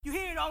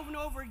over and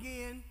over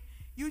again,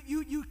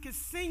 you can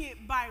sing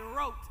it by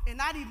rote and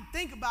not even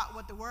think about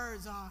what the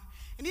words are.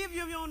 And if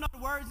you don't know the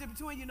words in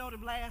between, you know the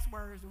last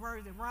words, the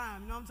words that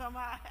rhyme. You know what I'm talking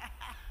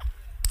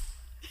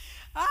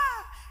about?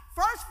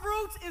 First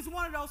fruits is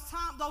one of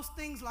those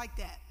things like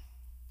that.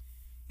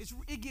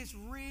 It gets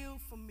real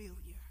familiar.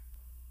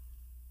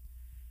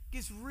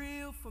 Gets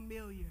real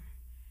familiar.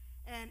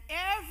 And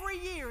every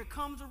year it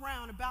comes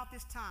around about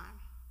this time.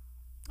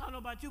 I don't know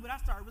about you, but I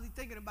started really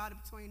thinking about it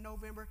between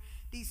November,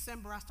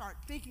 December. I started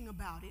thinking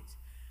about it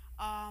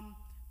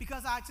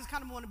because I just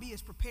kind of want to be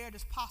as prepared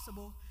as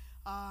possible.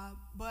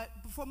 But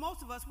for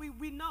most of us,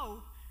 we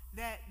know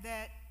that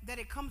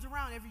it comes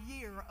around every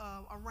year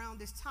around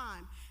this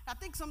time. I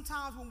think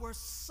sometimes when we're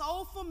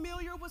so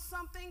familiar with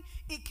something,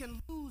 it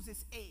can lose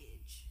its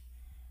edge.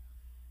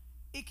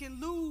 It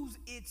can lose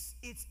its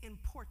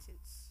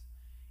importance,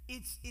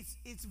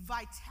 its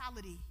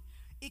vitality.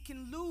 It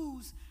can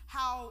lose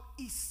how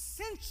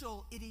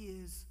essential it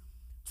is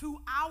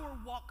to our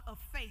walk of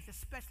faith,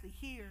 especially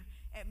here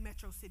at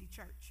Metro City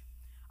Church.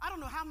 I don't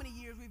know how many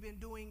years we've been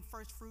doing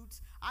First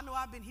Fruits. I know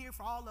I've been here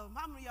for all of them.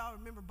 How many of y'all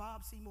remember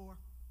Bob Seymour?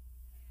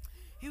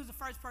 He was the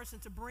first person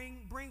to bring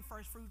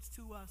First Fruits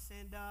to us,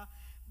 and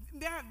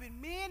there have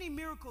been many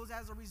miracles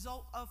as a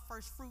result of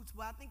First Fruits,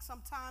 but I think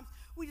sometimes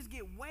we just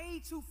get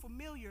way too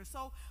familiar.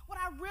 So what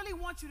I really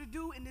want you to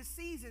do in this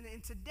season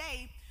and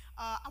today,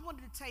 I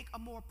wanted to take a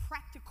more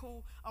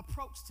practical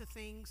approach to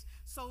things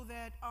so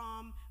that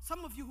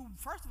some of you who,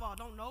 first of all,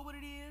 don't know what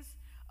it is,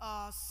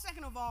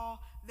 second of all,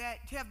 that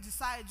have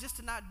decided just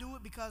to not do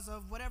it because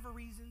of whatever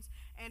reasons,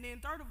 and then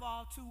third of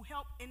all, to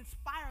help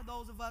inspire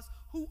those of us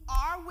who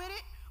are with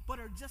it but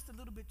are just a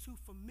little bit too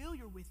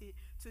familiar with it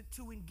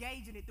to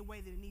engage in it the way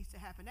that it needs to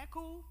happen. That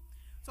cool?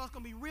 So it's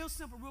going to be real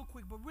simple, real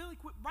quick, but really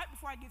quick, right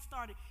before I get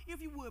started,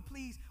 if you would,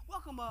 please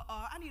welcome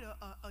I need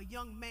a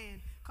young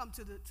man come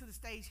to the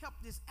stage, help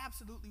this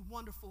absolutely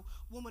wonderful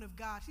woman of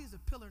God. She's a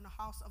pillar in the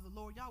house of the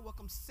Lord. Y'all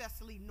welcome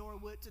Cecily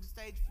Norwood to the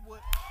stage, if you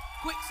would.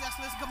 Quick,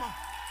 Cecily, come on.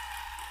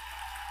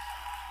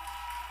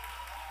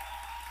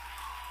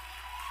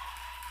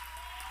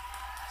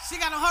 She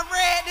got on her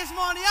red this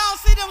morning. Y'all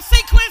see them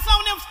sequins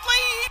on them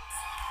sleeves?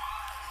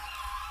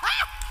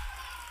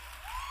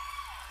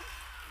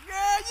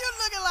 Girl, you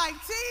looking like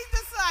T's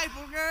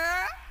disciple,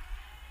 girl.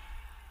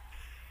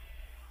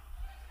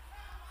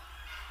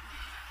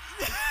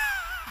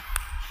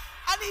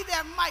 I need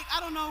that mic.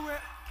 I don't know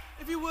where.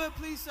 If you would,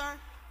 please, sir.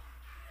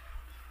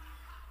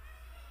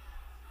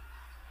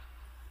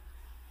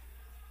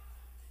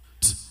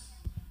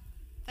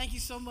 Thank you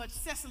so much.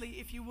 Cecily,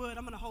 if you would,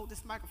 I'm going to hold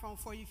this microphone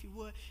for you if you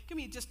would. Give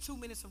me just 2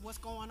 minutes of what's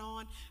going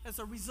on as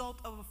a result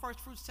of a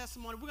First Fruits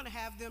testimony. We're going to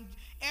have them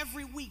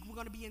every week. We're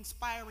going to be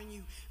inspiring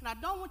you. And I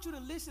don't want you to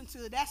listen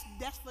to it.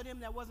 That's for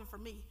them. That wasn't for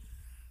me.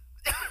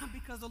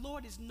 Because the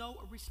Lord is no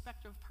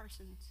respecter of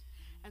persons.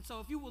 And so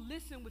if you will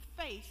listen with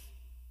faith,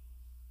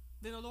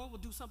 then the Lord will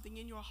do something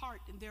in your heart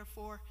and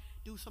therefore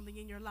do something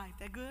in your life.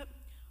 That good?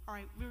 All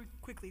right, very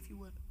quickly if you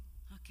would.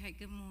 Okay,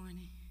 good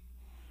morning.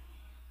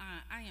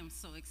 I am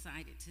so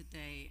excited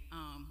today.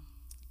 I'm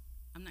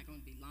not going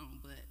to be long,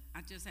 but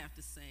I just have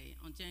to say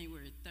on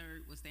January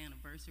 3rd was the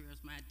anniversary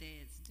of my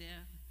dad's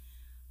death,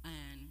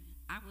 and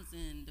I was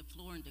in the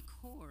floor and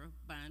decor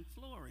buying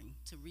flooring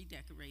to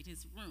redecorate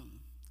his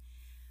room.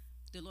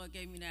 The Lord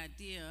gave me the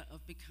idea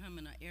of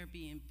becoming an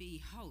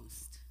Airbnb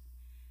host,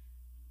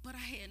 but I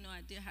had no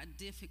idea how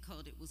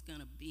difficult it was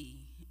going to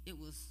be. It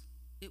was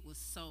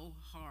so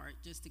hard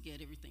just to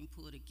get everything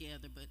pulled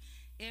together, but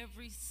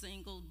every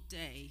single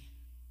day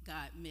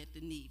God met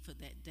the need for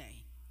that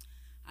day.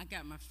 I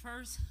got my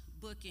first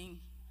booking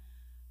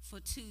for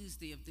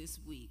Tuesday of this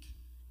week.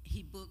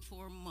 He booked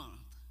for a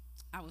month.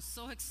 I was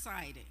so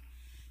excited.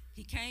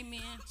 He came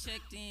in,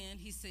 checked in.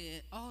 He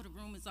said, "Oh, the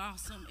room is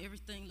awesome.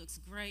 Everything looks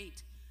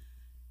great."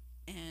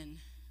 And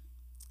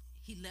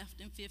he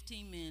left in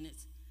 15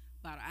 minutes.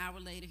 About an hour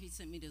later, he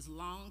sent me this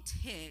long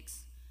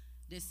text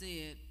that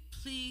said,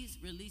 "Please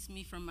release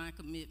me from my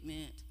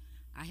commitment.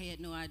 I had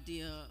no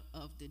idea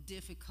of the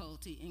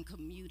difficulty in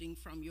commuting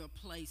from your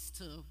place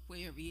to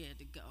wherever he had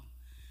to go."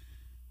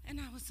 And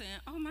I was saying,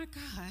 oh my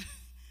God,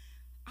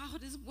 all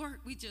this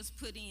work we just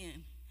put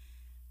in.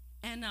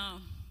 And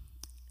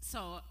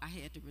so I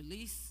had to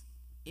release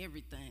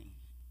everything.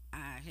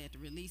 I had to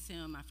release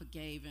him. I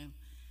forgave him.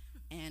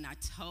 And I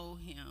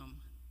told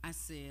him, I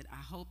said, "I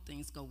hope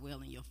things go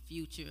well in your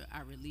future.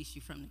 I release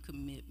you from the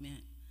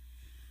commitment."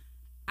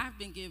 I've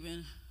been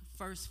given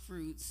First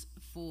Fruits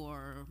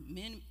for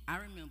many. I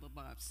remember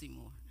Bob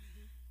Seymour.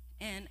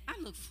 Mm-hmm. And I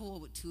look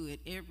forward to it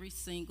every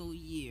single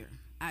year.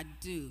 I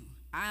do.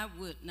 I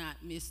would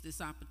not miss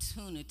this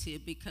opportunity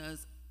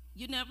because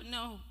you never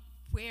know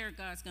where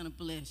God's going to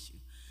bless you.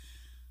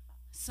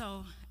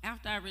 So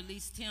after I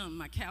released him,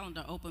 my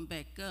calendar opened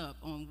back up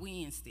on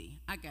Wednesday.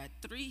 I got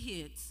 3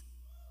 hits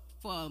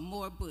for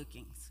more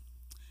bookings.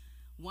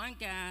 One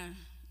guy,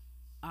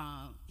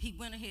 he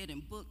went ahead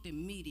and booked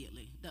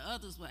immediately. The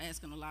others were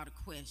asking a lot of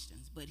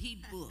questions, but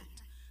he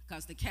booked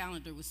because the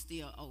calendar was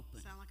still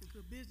open. Sound like a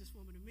good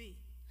businesswoman to me.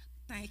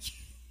 Thank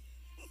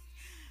you.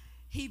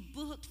 He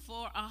booked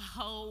for a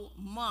whole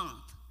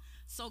month.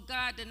 So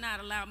God did not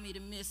allow me to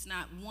miss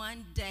not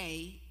one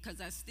day,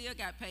 because I still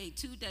got paid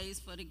 2 days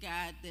for the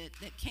guy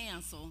that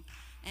canceled.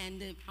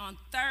 And on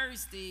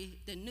Thursday,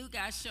 the new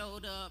guy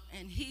showed up,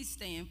 and he's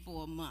staying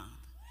for a month.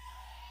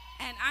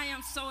 And I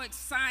am so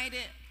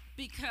excited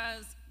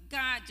because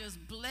God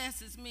just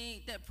blesses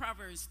me. That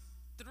Proverbs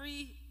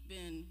 3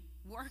 been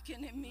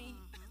working in me.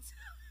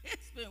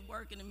 It's been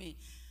working in me.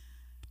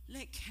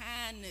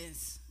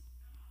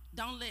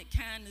 Don't let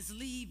kindness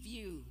leave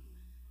you.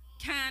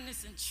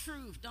 Kindness and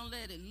truth, don't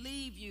let it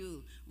leave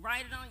you.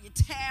 Write it on your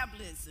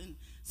tablets. And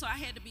so I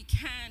had to be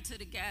kind to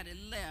the guy that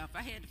left.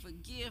 I had to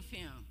forgive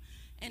him.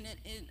 And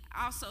it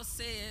also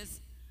says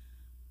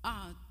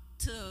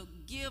to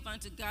give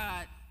unto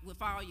God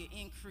with all your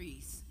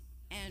increase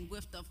and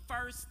with the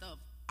first of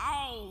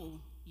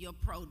all your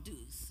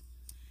produce.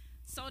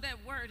 So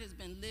that word has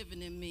been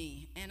living in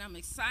me, and I'm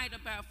excited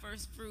about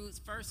first fruits.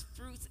 First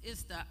fruits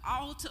is the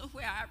altar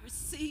where I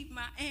receive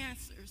my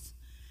answers.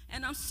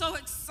 And I'm so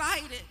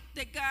excited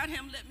that God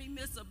haven't let me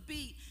miss a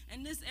beat.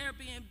 And this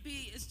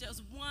Airbnb is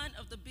just one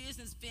of the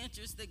business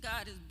ventures that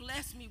God has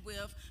blessed me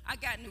with. I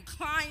got new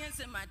clients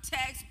in my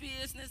tax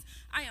business.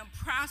 I am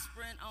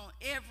prospering on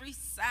every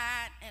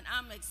side, and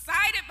I'm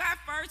excited by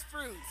first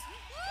fruits.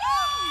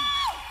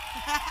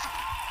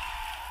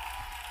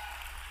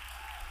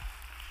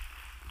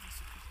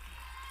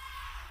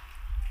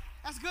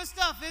 That's good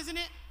stuff, isn't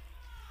it?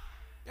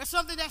 There's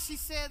something that she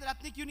said that I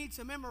think you need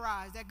to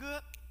memorize. That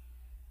good?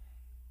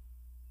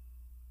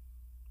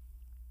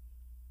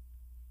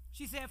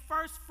 She said,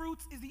 first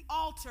fruits is the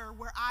altar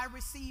where I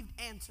received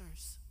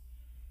answers.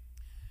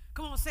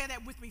 Come on, say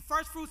that with me.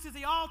 First fruits is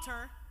the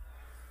altar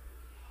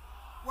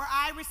where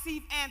I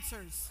received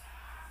answers.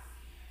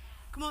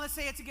 Come on, let's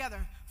say it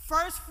together.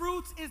 First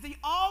fruits is the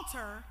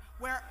altar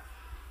where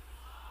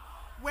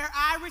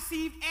I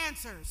received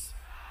answers.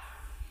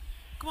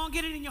 Come on,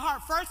 get it in your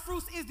heart. First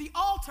fruits is the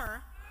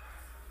altar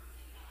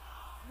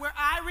where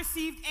I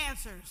received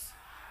answers.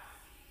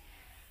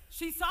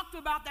 She talked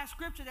about that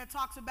scripture that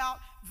talks about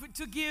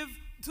to give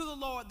to the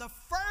Lord the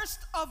first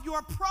of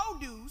your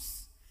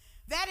produce.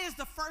 That is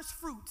the first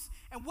fruits.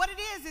 And what it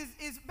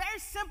is very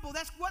simple.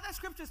 That's what that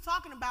scripture is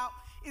talking about,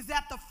 is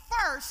that the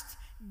first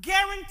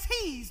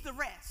guarantees the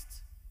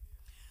rest.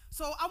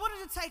 So I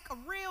wanted to take a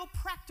real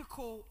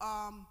practical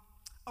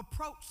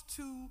approach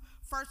to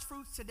first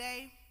fruits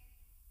today.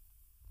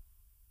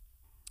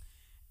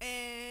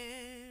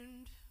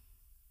 And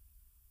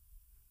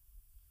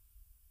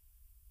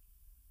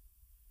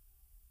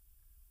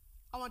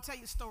I want to tell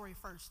you a story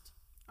first.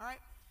 All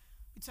right?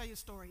 Let me tell you a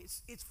story.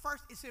 It's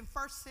in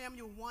 1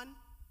 Samuel 1.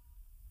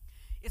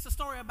 It's a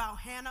story about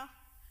Hannah.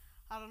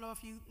 I don't know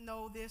if you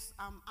know this.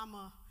 I'm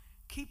a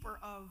keeper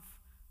of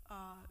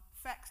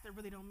facts that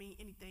really don't mean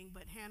anything,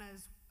 but Hannah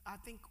is, I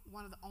think,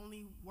 one of the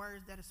only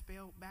words that is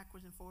spelled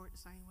backwards and forward the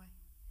same way.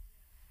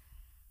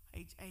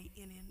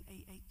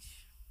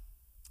 H-A-N-N-A-H.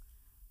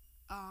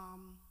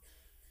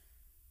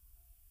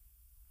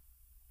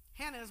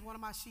 Hannah is one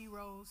of my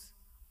sheroes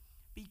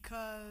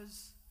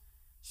because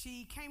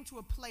she came to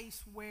a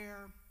place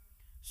where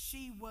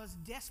she was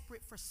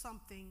desperate for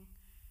something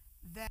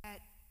that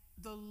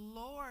the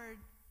Lord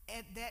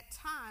at that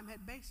time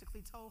had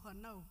basically told her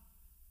no.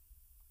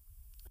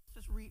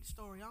 Just read the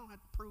story. I don't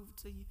have to prove it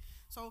to you.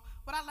 So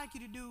what I'd like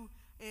you to do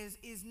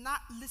is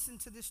not listen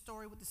to this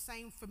story with the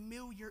same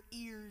familiar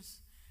ears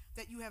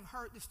that you have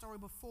heard this story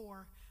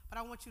before, but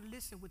I want you to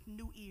listen with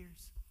new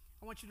ears.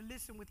 I want you to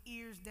listen with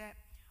ears that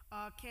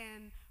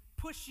can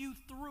push you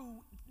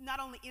through, not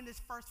only in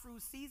this first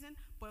fruit season,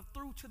 but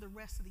through to the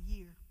rest of the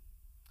year.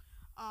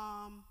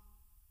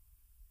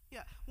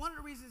 One of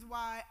the reasons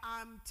why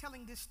I'm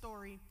telling this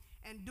story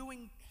and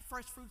doing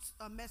first fruits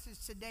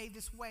message today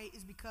this way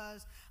is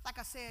because, like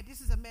I said, this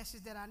is a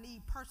message that I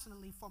need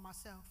personally for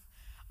myself.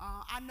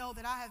 I know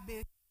that I have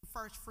been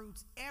first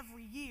fruits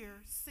every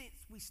year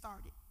since we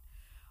started.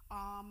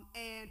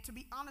 And to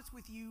be honest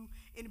with you,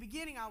 in the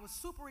beginning, I was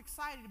super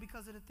excited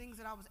because of the things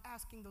that I was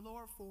asking the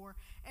Lord for.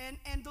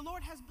 And the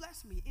Lord has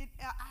blessed me.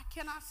 I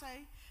cannot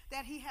say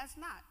that he has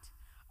not.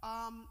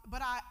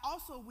 But I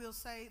also will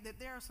say that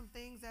there are some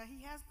things that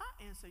he has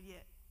not answered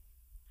yet.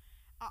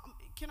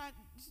 Can I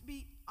just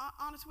be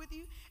honest with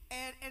you?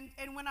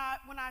 And when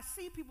I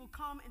see people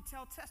come and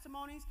tell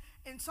testimonies,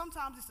 and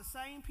sometimes it's the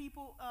same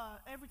people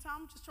every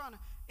time, I'm just trying to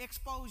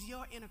expose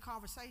your inner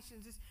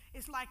conversations.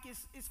 It's like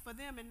it's for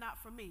them and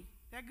not for me.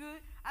 That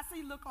good? I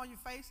see look on your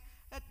face.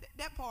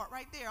 That part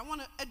right there. I want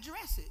to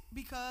address it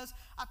because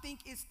I think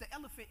it's the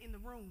elephant in the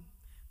room.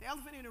 The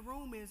elephant in the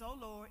room is, oh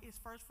Lord, it's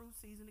first fruit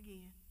season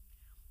again.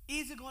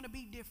 Is it going to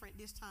be different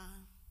this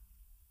time?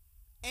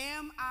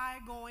 Am I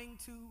going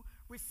to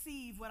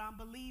receive what I'm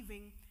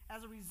believing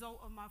as a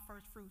result of my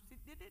first fruits?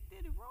 Did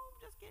the room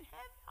just get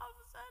heavy all of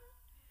a sudden?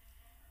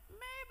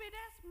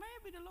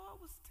 Maybe the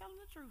Lord was telling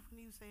the truth when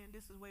he was saying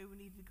this is where we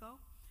need to go.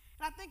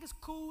 And I think it's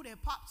cool that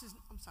I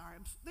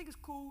think it's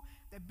cool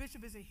that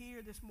Bishop isn't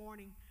here this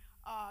morning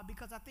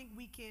because I think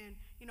we can,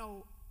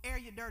 air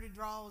your dirty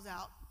drawers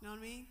out. You know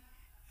what I mean?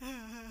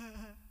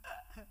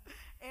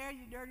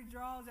 dirty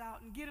drawers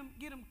out and get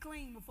him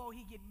clean before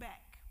he get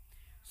back.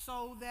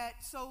 So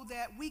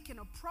that we can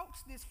approach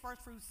this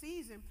first fruit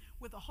season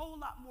with a whole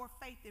lot more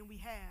faith than we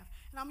have.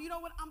 And you know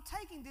what? I'm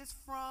taking this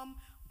from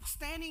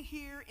standing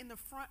here in the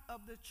front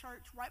of the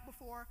church right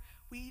before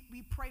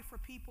we pray for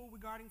people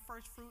regarding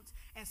first fruits,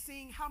 and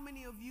seeing how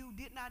many of you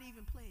did not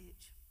even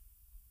pledge.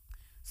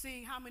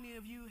 Seeing how many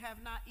of you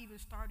have not even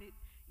started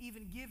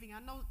even giving. I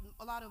know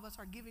a lot of us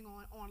are giving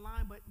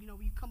online, but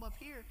you come up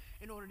here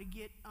in order to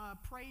get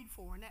prayed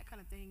for and that kind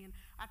of thing. And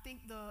I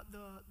think the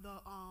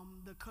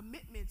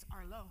commitments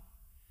are low.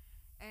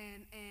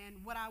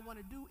 And what I want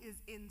to do is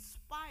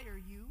inspire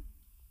you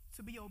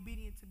to be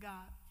obedient to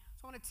God.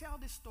 So I want to tell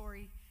this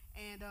story,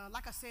 and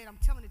like I said, I'm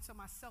telling it to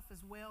myself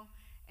as well.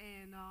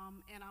 And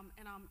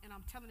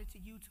I'm telling it to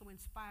you to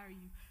inspire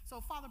you. So,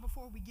 Father,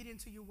 before we get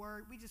into your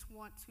word, we just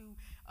want to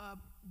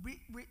be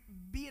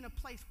in a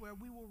place where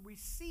we will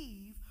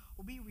receive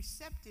or be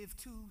receptive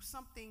to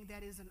something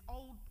that is an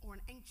old or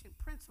an ancient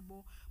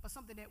principle, but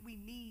something that we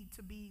need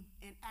to be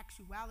in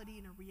actuality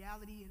and a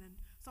reality and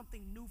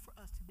something new for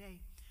us today.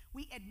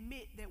 We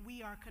admit that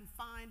we are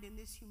confined in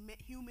this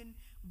human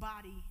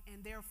body,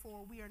 and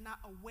therefore we are not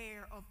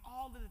aware of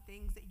all of the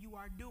things that you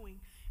are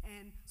doing.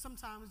 And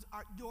sometimes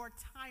your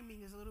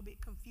timing is a little bit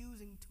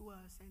confusing to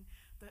us, and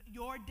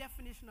your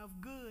definition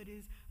of good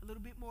is a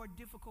little bit more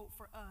difficult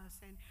for us,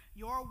 and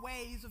your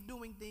ways of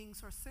doing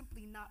things are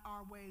simply not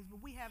our ways.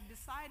 But we have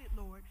decided,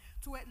 Lord,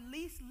 to at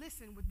least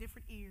listen with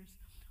different ears.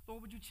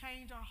 Lord, would you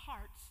change our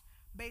hearts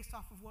based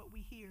off of what we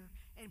hear,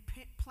 and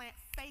plant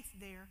faith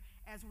there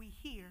as we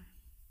hear,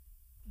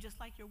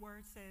 just like your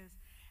word says.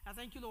 I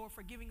thank you, Lord,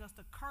 for giving us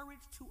the courage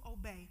to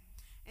obey.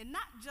 And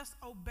not just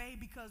obey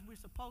because we're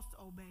supposed to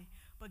obey,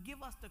 but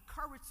give us the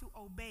courage to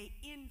obey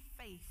in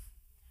faith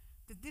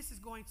that this is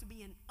going to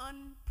be an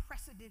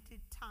unprecedented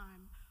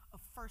time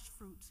of first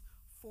fruits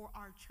for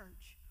our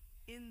church.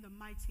 In the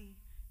mighty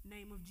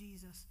name of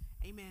Jesus,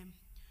 amen.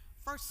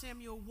 1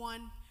 Samuel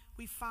 1,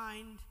 we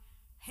find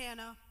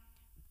Hannah.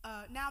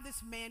 Now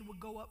this man would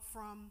go up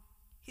from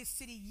his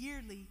city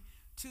yearly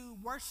to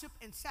worship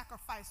and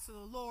sacrifice to the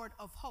Lord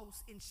of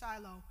hosts in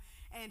Shiloh.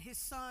 And his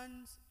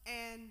sons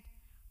and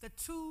the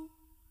two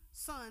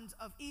sons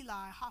of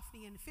Eli,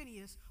 Hophni and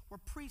Phinehas, were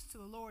priests to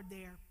the Lord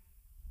there.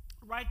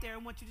 Right there, I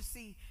want you to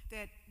see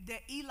that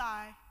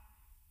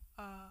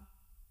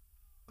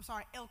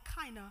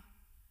Elkanah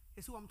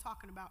is who I'm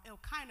talking about.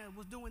 Elkanah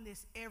was doing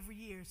this every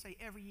year. Say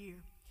every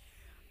year.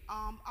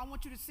 I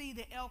want you to see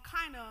that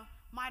Elkanah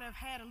might have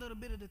had a little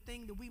bit of the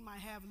thing that we might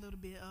have a little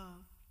bit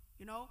of.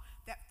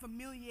 That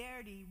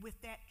familiarity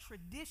with that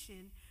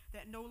tradition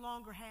that no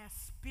longer has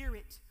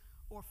spirit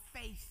or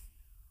faith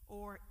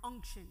or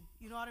unction.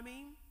 You know what I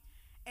mean?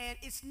 And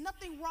it's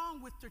nothing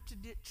wrong with the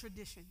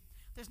tradition.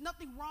 There's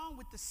nothing wrong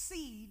with the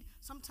seed.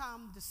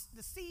 Sometimes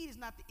the seed is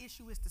not the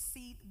issue. It's the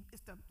seed.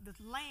 It's the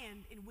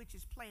land in which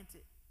it's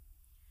planted.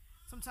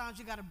 Sometimes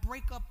you got to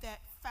break up that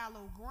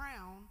fallow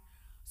ground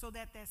so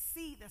that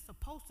seed that's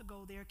supposed to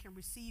go there can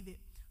receive it.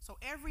 So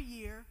every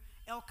year,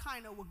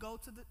 Elkanah would go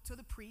to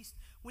the priest.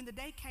 When the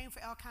day came for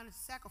Elkanah's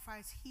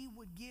sacrifice, he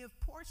would give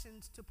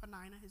portions to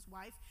Peninnah, his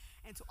wife,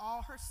 and to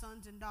all her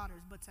sons and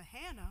daughters. But to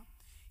Hannah,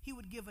 he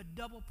would give a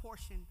double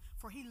portion,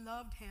 for he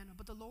loved Hannah.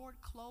 But the Lord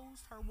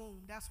closed her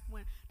womb. That's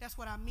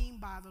what I mean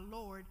by the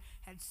Lord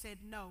had said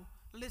no.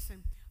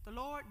 Listen, the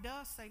Lord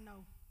does say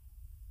no.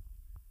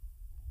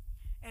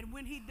 And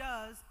when he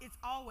does, it's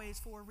always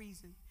for a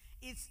reason.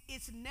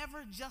 It's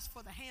never just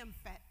for the ham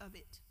fat of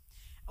it.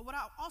 What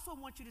I also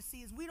want you to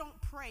see is we don't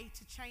pray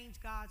to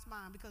change God's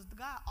mind, because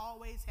God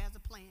always has a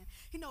plan.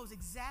 He knows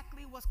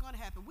exactly what's going to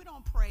happen. We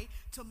don't pray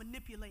to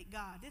manipulate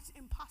God. It's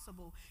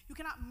impossible. You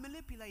cannot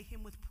manipulate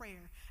him with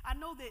prayer. I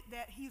know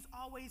that he's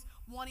always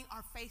wanting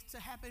our faith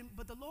to happen,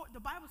 but the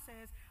Bible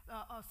says,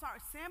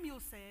 Samuel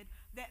said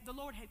that the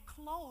Lord had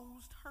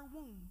closed her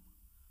womb.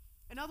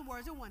 In other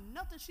words, there wasn't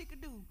nothing she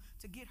could do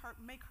to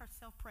make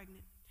herself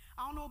pregnant.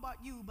 I don't know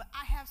about you, but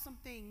I have some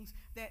things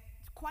that,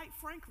 quite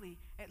frankly,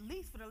 at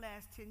least for the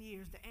last 10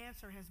 years, the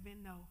answer has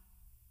been no.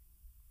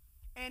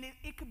 And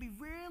it could be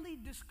really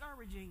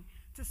discouraging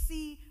to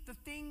see the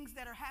things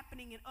that are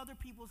happening in other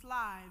people's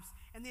lives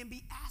and then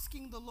be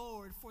asking the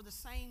Lord for the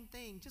same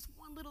thing, just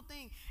one little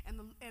thing,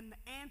 and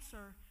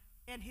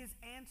his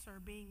answer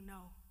being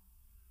no.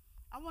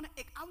 I want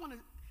to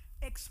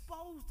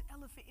expose the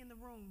elephant in the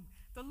room.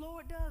 The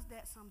Lord does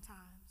that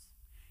sometimes.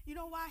 You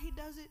know why he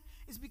does it?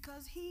 It's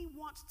because he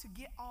wants to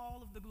get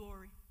all of the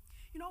glory.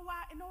 You know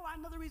why?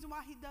 Another reason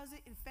why he does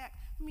it? In fact,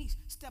 let me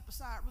step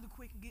aside really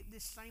quick and get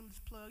this shameless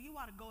plug. You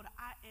ought to go to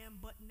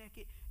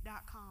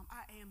IamButtNaked.com.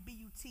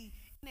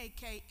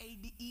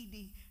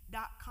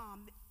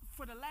 IamButtNaked.com.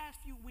 For the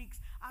last few weeks,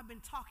 I've been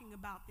talking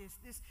about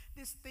this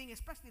thing,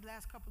 especially the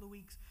last couple of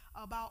weeks,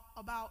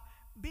 about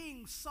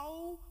being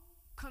so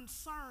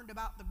concerned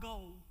about the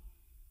goal,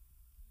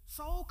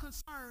 so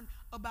concerned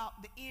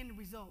about the end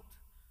result,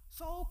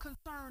 so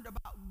concerned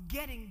about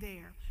getting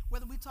there,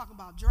 whether we talk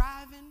about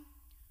driving,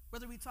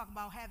 whether we talk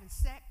about having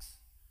sex,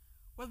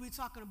 whether we're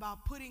talking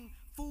about putting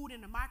food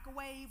in the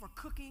microwave or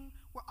cooking,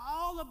 We're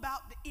all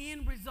about the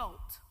end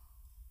result.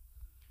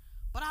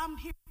 But I'm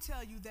here to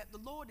tell you that the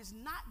Lord is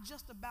not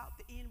just about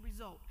the end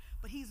result,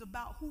 but he's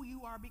about who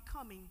you are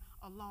becoming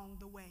along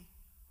the way.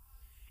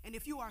 And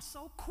if you are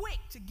so quick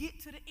to get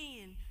to the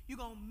end, you're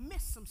going to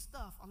miss some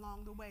stuff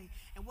along the way.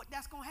 And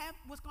what's going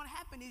to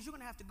happen is you're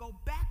going to have to go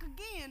back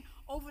again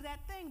over that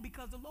thing,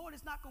 because the Lord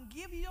is not going to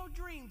give you your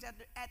dreams at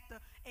the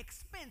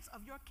expense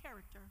of your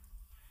character.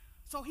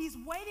 So he's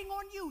waiting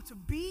on you to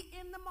be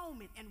in the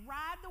moment and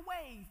ride the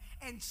wave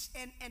and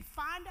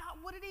find out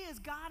what it is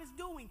God is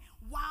doing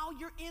while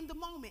you're in the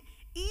moment.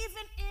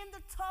 Even in the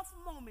tough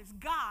moments,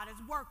 God is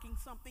working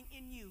something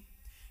in you.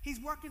 He's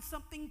working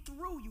something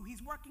through you.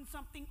 He's working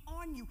something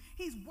on you.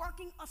 He's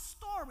working a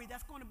story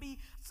that's going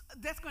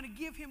to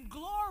give him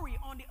glory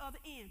on the other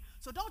end.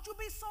 So don't you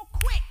be so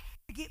quick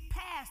to get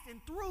past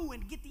and through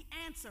and get the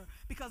answer,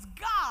 because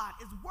God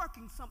is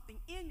working something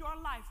in your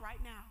life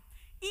right now,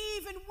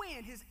 even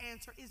when his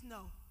answer is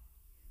no.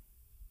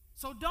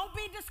 So don't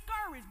be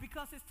discouraged,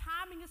 because his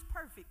timing is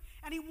perfect,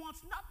 and he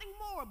wants nothing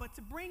more but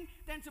to bring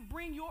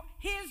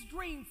his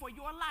dream for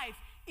your life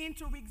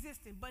into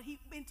existence.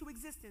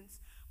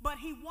 But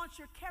he wants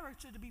your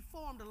character to be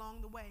formed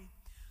along the way.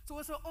 So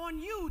it's on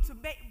you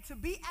to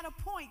be at a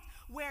point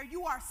where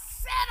you are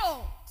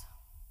settled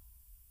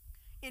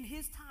in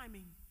his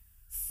timing,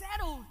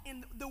 settled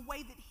in the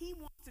way that he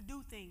wants to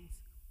do things,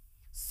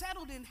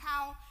 settled in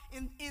how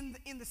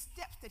in the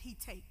steps that he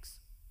takes.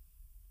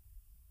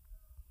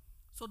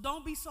 So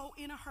don't be so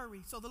in a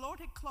hurry. So the Lord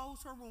had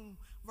closed her womb.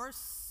 Verse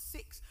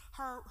 6,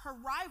 her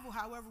rival,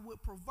 however, would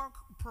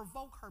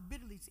provoke her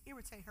bitterly to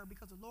irritate her,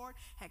 because the Lord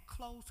had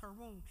closed her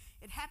womb.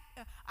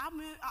 I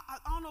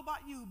don't know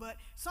about you, but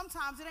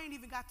sometimes it ain't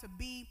even got to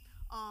be,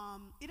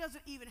 it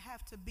doesn't even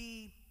have to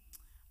be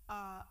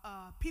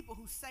people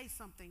who say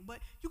something, but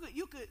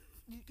you could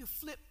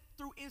flip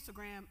through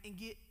Instagram and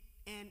get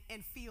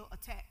and feel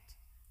attacked.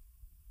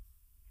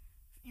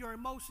 Your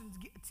emotions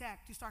get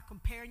attacked. You start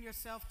comparing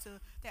yourself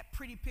to that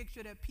pretty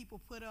picture that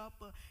people put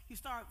up. You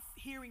start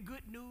hearing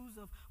good news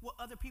of what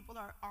other people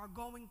are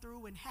going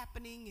through and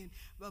happening,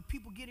 and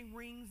people getting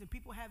rings, and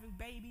people having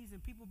babies,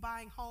 and people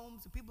buying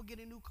homes, and people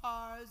getting new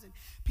cars, and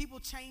people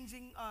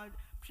changing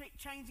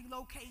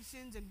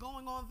locations and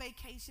going on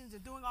vacations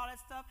and doing all that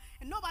stuff.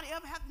 And nobody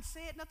ever hasn't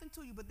said nothing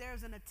to you, but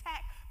there's an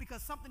attack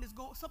because something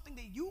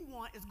that you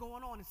want is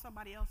going on in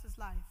somebody else's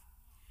life.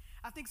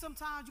 I think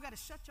sometimes you got to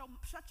shut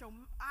your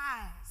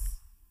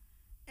eyes.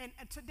 And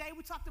today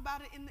we talked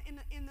about it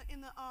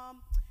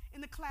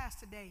in the class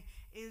today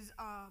is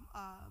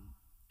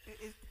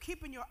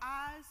keeping your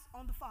eyes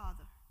on the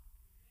Father,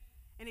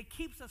 and it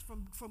keeps us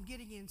from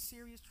getting in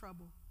serious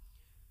trouble.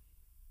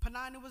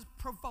 Penina was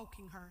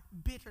provoking her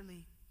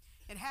bitterly.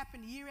 It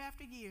happened year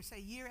after year. Say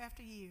year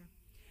after year.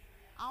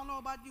 I don't know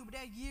about you, but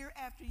that year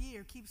after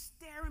year keeps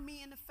staring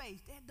me in the face.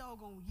 That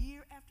doggone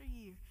year after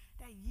year.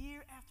 That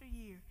year after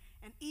year.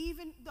 And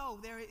even though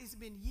it's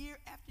been year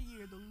after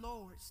year, the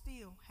Lord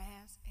still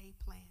has a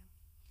plan.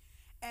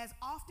 As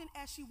often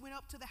as she went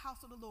up to the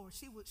house of the Lord,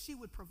 she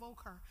would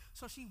provoke her.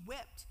 So she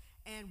wept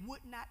and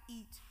would not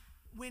eat.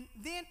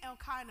 Then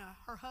Elkanah,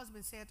 her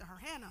husband, said to her,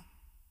 Hannah,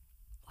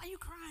 why you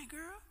crying,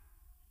 girl?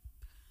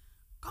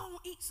 Go on,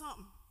 eat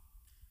something.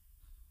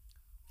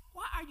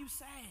 Why are you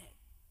sad?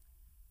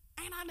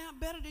 Ain't I not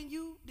better than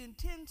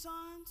 10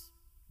 sons?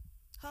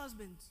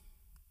 Husbands,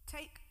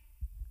 take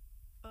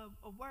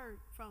a word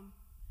from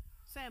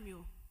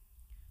Samuel.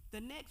 The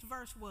next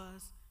verse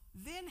was,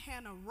 then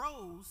Hannah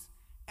rose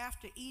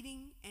after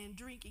eating and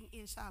drinking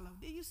in Shiloh.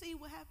 Did you see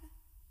what happened?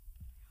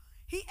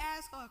 He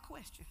asked her a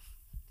question.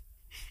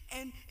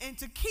 And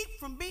to keep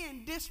from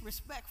being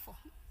disrespectful,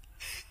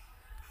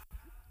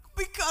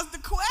 because the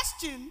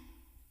question,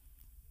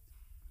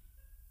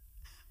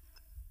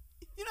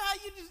 you know how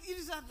you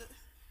just have to,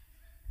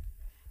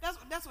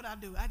 that's what I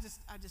do. I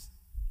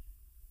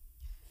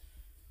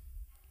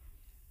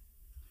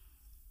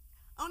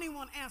don't even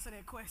want to answer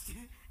that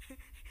question.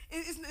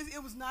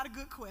 It was not a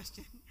good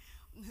question.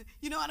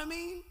 You know what I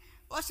mean?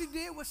 What she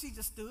did was she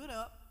just stood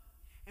up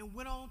and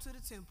went on to the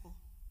temple.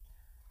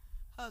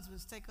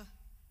 Husbands, take a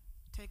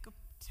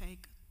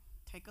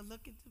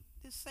look at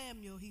this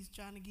Samuel. He's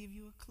trying to give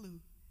you a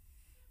clue.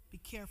 Be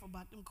careful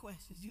about them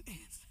questions you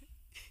answer.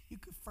 You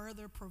could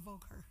further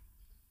provoke her.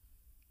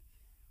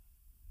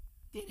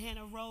 Then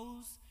Hannah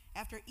rose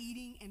after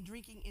eating and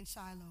drinking in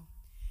Shiloh.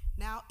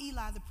 Now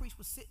Eli, the priest,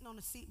 was sitting on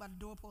the seat by the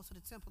doorpost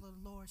of the temple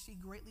of the Lord. She,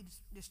 greatly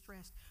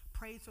distressed,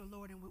 prayed to the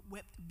Lord and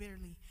wept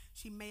bitterly.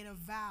 She made a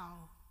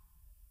vow,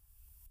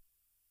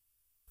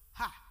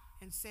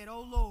 and said,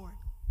 O Lord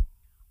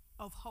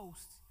of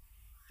hosts,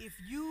 if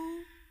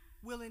you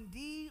will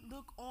indeed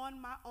look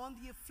on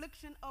the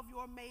affliction of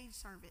your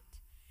maidservant,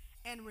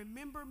 and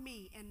remember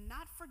me, and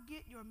not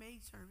forget your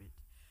maidservant,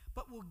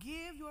 but will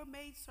give your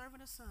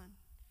maidservant a son,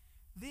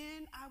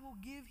 then I will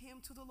give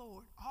him to the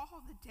Lord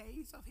all the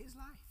days of his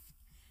life,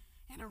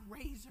 and a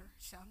razor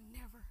shall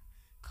never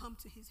come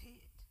to his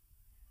head.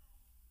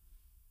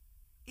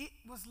 It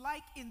was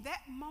like in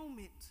that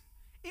moment,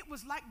 it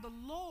was like the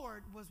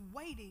Lord was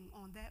waiting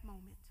on that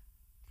moment.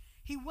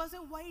 He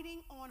wasn't waiting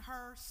on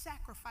her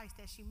sacrifice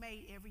that she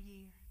made every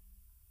year.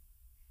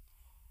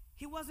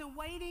 He wasn't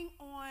waiting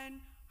on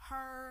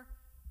her,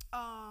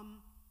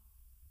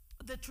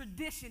 the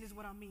tradition is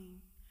what I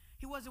mean.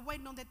 He wasn't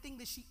waiting on that thing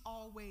that she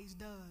always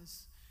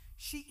does.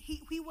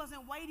 He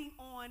wasn't waiting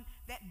on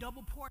that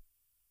double portion.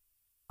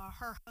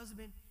 Her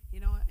husband,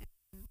 and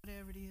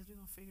whatever it is, we're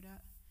going to figure it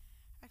out.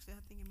 Actually,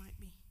 I think it might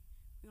be.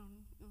 I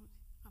don't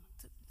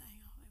took the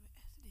thing off. Maybe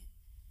accident.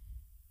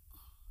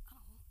 I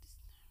don't want this.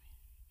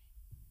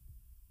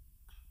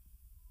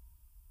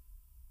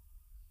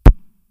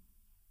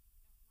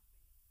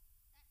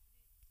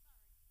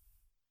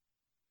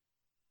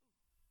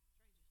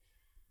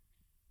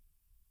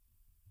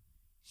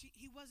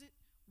 He wasn't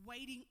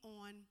waiting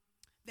on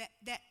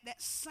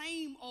that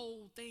same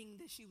old thing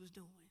that she was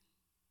doing.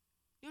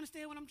 You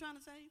understand what I'm trying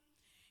to say?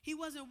 He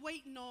wasn't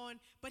waiting on,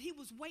 but he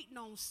was waiting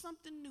on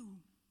something new.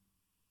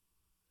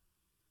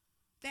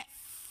 That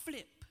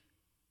flip,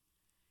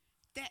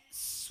 that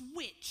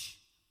switch,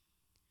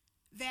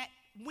 that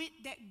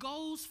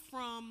goes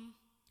from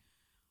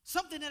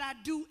something that I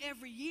do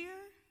every year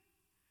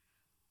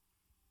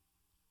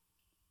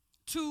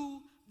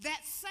to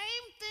that same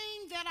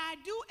thing that I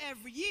do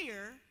every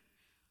year,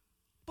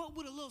 but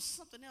with a little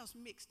something else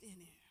mixed in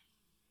there.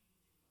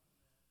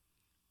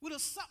 With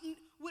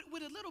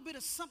a little bit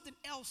of something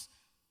else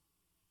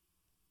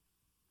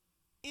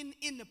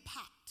in the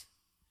pot.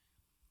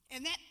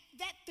 And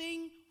that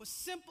thing was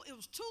simple. It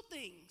was two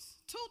things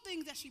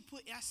that she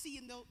put, I see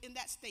in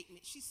that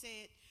statement. She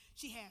said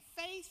she had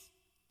faith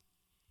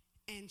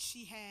and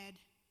she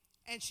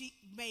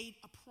made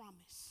a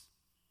promise.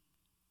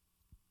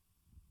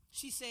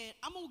 She said,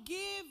 I'm gonna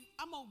give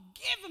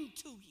him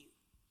to you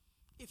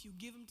if you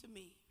give him to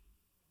me.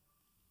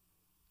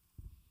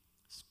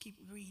 Let's keep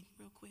reading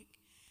real quick.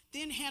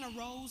 Then Hannah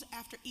rose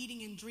after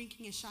eating and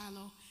drinking in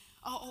Shiloh.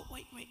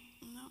 Wait.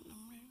 No.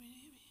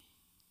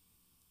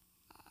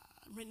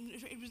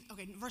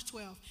 Okay, verse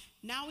 12.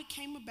 Now it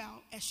came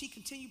about as she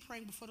continued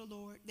praying before the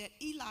Lord that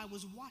Eli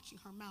was watching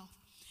her mouth.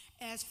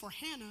 As for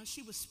Hannah,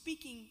 she was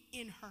speaking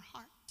in her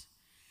heart.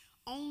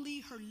 Only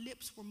her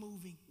lips were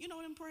moving. You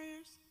know them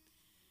prayers?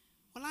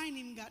 Well, I ain't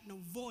even got no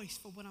voice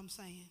for what I'm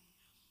saying.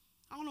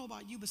 I don't know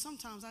about you, but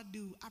sometimes I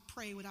do. I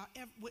pray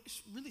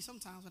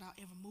sometimes without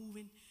ever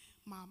moving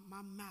my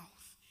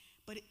mouth.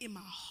 But in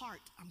my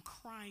heart, I'm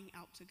crying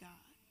out to God.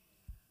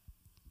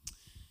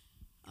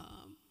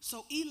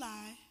 So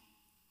Eli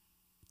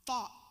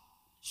thought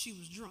she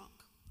was drunk.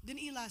 Then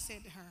Eli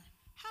said to her,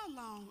 how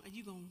long are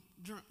you going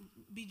to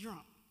be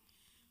drunk?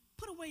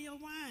 Put away your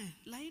wine,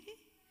 lady.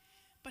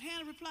 But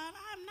Hannah replied,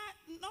 I am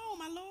not, no,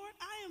 my Lord.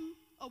 I am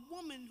a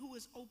woman who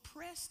is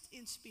oppressed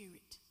in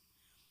spirit.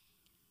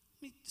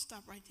 Let me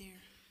stop right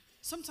there.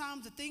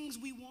 Sometimes the things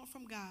we want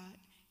from God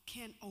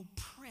can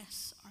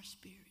oppress our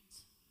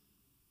spirits.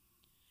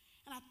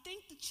 And I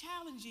think the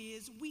challenge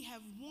is we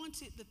have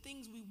wanted the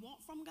things we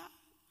want from God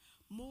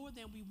more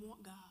than we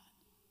want God.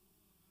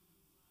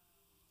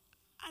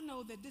 I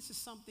know that this is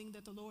something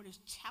that the Lord is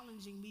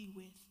challenging me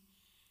with.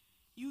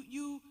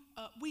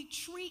 We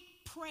treat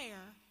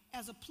prayer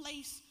as a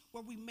place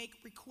where we make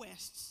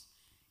requests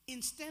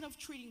instead of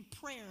treating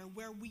prayer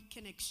where we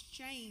can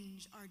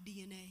exchange our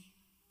DNA,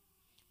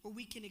 where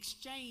we can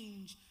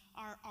exchange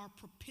our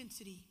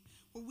propensity,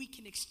 where we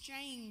can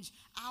exchange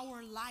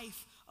our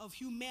life of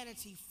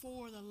humanity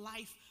for the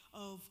life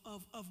of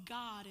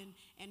God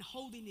and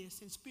holiness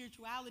and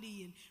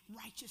spirituality and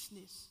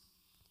righteousness.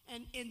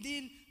 And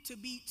then to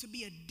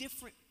be a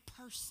different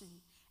person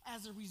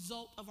as a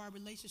result of our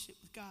relationship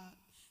with God.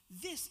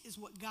 This is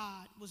what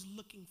God was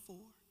looking for.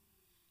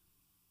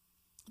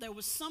 There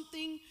was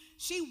something,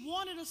 she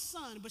wanted a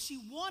son, but she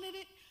wanted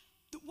it,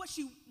 what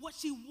she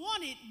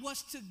wanted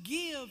was to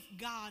give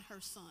God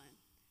her son.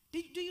 Do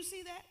you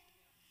see that?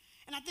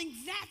 And I think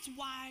that's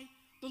why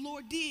the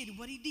Lord did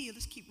what he did.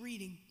 Let's keep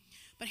reading.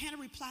 But Hannah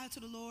replied to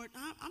the Lord,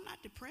 I'm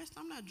not depressed,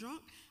 I'm not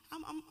drunk.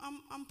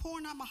 I'm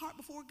pouring out my heart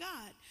before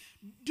God.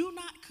 Do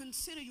not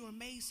consider your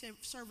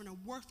maidservant a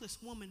worthless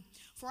woman,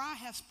 for I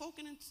have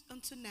spoken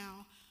unto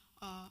now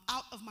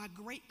out of my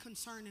great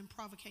concern and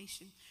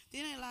provocation.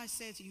 Then Eli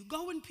said to you,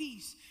 go in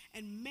peace,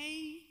 and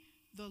may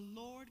the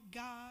Lord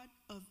God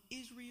of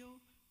Israel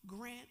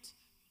grant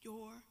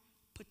your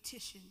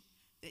petition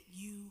that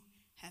you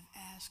have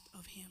asked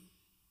of him.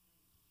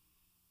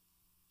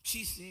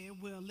 She said,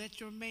 well, let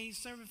your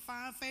maidservant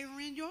find favor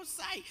in your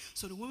sight.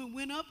 So the woman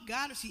went up,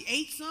 got her. She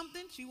ate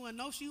something. She wanted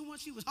to know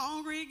she was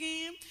hungry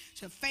again.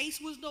 Her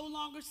face was no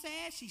longer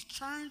sad. She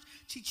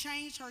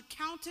changed her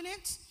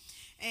countenance.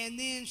 And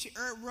then she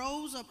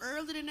rose up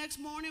early the next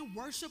morning,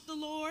 worshiped the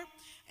Lord.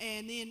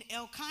 And then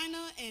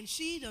Elkanah and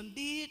she done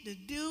did the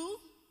do.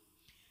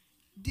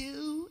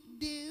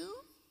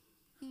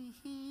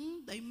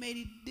 They made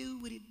it do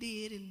what it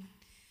did and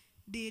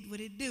did what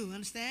it do.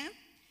 Understand?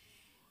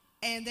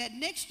 And that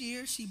next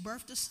year, she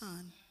birthed a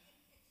son.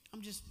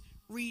 I'm just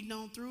reading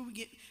on through.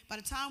 By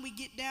the time we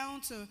get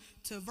down to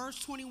verse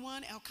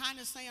 21,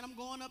 Elkanah saying, I'm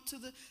going up to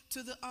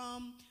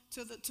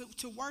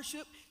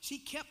worship. She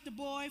kept the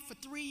boy for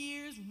 3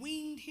 years,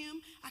 weaned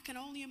him. I can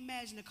only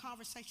imagine the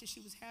conversation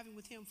she was having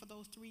with him for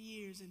those 3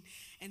 years.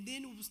 And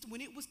then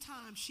when it was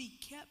time, she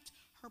kept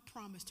her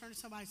promise. Turn to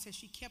somebody and say,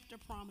 she kept her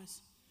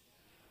promise.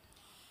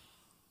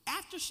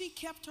 After she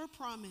kept her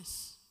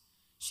promise,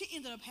 she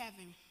ended up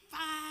having 5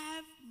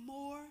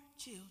 more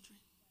children.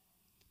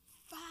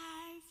 5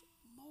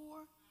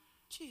 more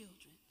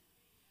children.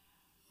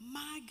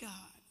 My God,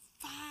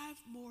 5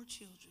 more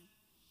children.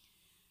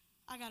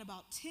 I got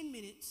about 10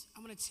 minutes.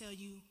 I'm going to tell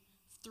you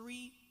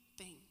 3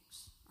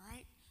 things, all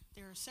right?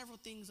 There are several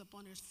things up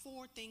on. There's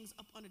 4 things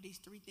up under these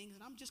 3 things,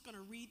 and I'm just going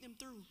to read them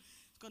through.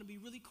 It's going to be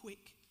really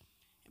quick.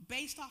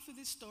 Based off of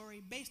this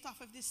story, based off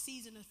of this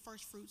season of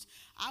first fruits,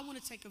 I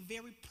want to take a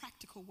very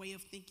practical way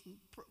of thinking,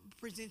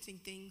 presenting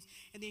things,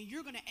 and then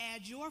you're going to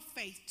add your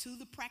faith to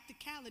the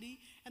practicality,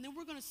 and then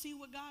we're going to see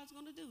what God's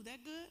going to do.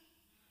 That good?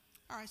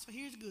 All right, so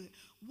here's good.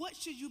 What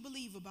should you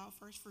believe about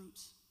first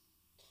fruits?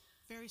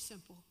 Very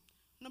simple.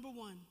 Number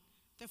 1,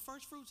 that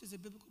first fruits is a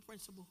biblical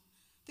principle.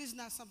 This is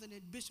not something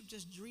that Bishop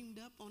just dreamed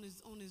up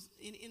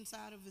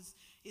inside of his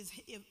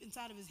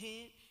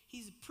head.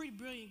 He's a pretty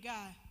brilliant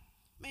guy.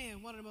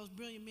 Man, one of the most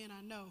brilliant men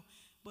I know.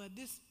 But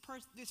this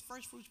first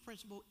fruits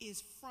principle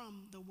is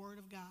from the Word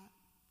of God.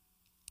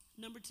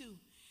 Number 2,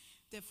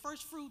 that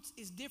first fruits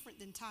is different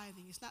than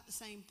tithing. It's not the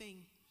same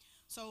thing.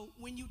 So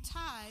when you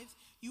tithe,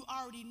 you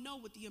already know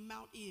what the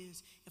amount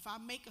is. If I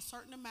make a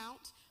certain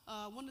amount,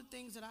 one of the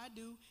things that I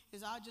do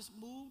is I just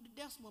move the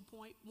decimal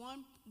point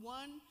one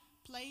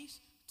place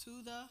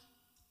to the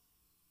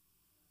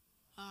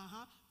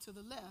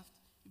left.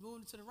 You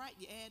move it to the right,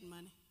 you add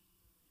money.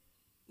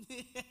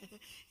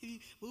 You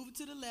move it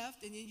to the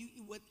left, and then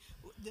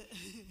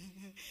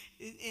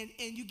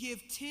and you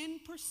give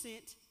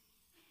 10%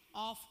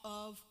 off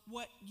of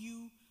what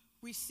you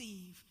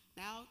receive.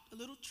 Now, a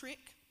little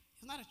trick.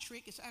 It's not a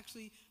trick. It's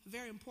actually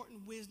very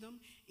important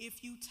wisdom.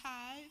 If you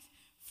tithe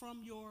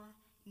from your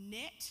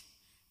net,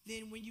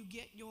 then when you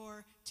get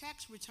your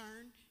tax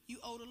return, you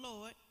owe the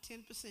Lord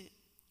 10%.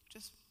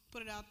 Just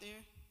put it out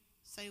there.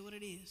 Say what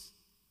it is.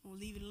 We'll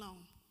leave it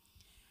alone.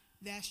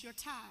 That's your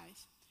tithe.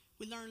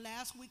 We learned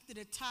last week that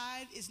a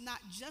tithe is not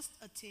just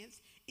a tenth.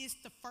 It's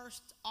the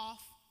first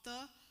off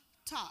the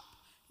top.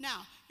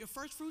 Now, your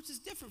first fruits is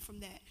different from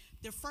that.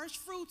 The first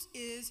fruits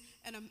is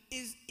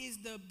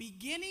the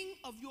beginning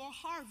of your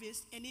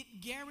harvest, and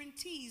it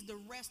guarantees the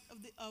rest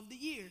of the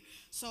year.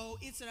 So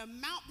it's an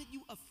amount that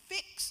you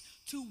affix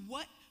to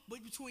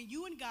between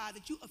you and God,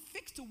 that you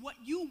affix to what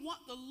you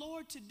want the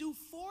Lord to do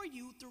for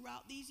you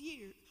throughout the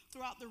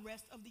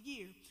rest of the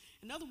year.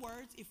 In other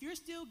words, if you're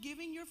still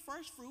giving your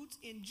first fruits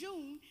in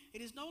June,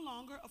 it is no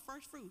longer a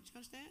first fruit. You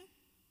understand?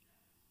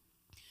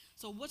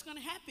 So what's going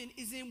to happen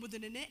is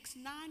within the next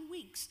 9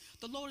 weeks,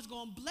 the Lord is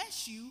going to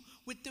bless you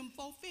with them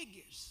 4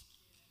 figures.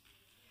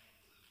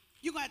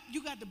 You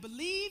got to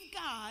believe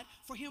God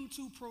for him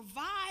to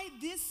provide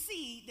this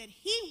seed that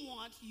he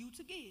wants you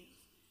to give.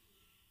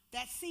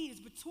 That seed is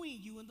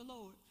between you and the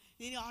Lord.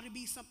 It ought to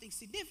be something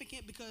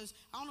significant, because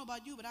I don't know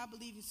about you, but I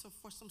believe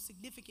for some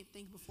significant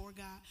things before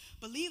God.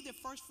 Believe that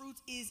first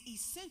fruits is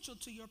essential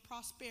to your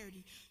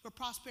prosperity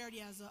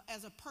as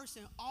a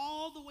person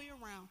all the way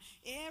around.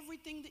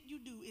 Everything that you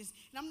do is,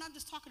 and I'm not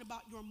just talking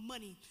about your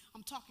money.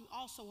 I'm talking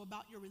also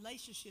about your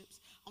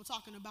relationships. I'm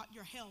talking about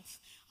your health.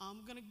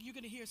 You're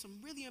gonna hear some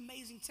really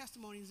amazing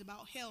testimonies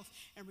about health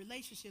and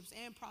relationships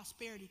and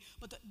prosperity.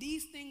 But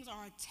these things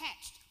are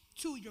attached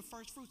to your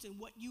first fruits and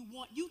what you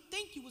want. You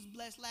think you was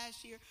blessed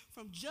last year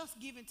from just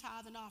giving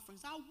tithe and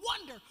offerings. I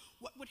wonder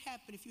what would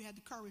happen if you had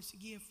the courage to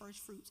give first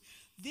fruits.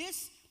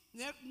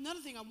 Another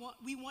thing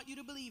we want you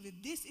to believe is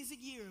this is a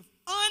year of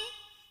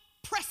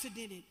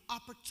unprecedented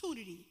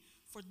opportunity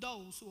for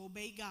those who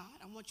obey God.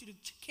 I want you to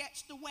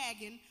catch the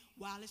wagon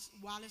while it's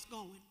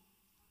going.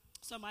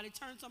 Somebody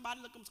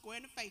look them square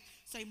in the face,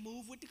 say,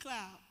 move with the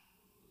cloud.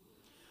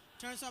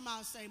 Turn somebody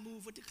else, say,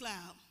 move with the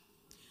cloud.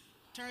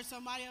 Turn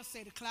somebody else,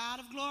 say, the cloud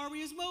of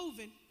glory is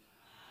moving.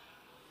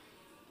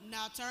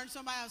 Now turn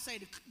somebody else, say,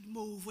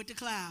 move with the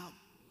cloud.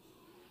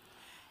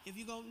 If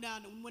you go now,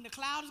 when the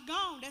cloud is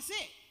gone, that's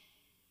it.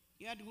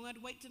 You have to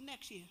wait till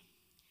next year.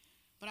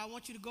 But I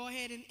want you to go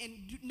ahead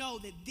and know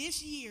that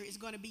this year is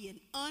going to be an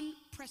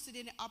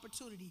unprecedented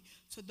opportunity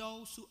to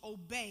those who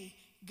obey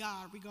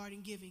God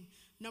regarding giving.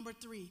 Number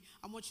 3,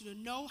 I want you to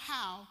know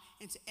how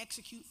and to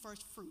execute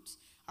first fruits.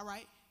 All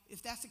right?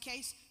 If that's the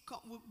case,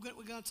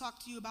 we're going to talk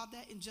to you about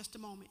that in just a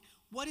moment.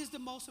 What is the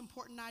most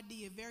important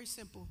idea? Very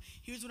simple.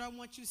 Here's what I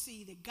want you to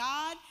see. That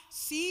God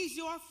sees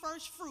your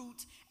first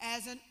fruit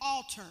as an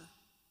altar.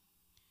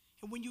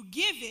 And when you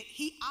give it,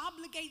 he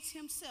obligates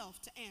himself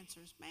to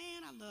answers.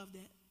 Man, I love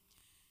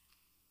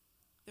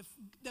that.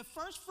 The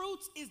first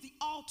fruits is the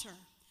altar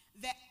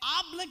that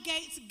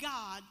obligates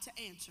God to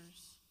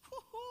answers.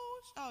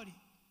 Shorty.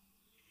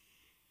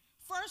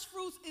 First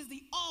fruits is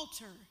the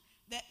altar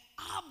that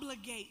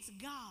obligates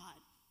God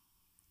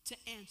to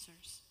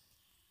answers.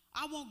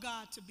 I want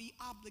God to be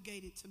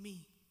obligated to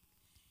me.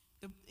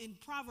 In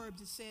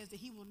Proverbs, it says that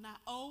he will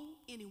not owe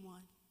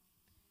anyone.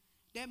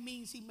 That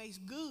means he makes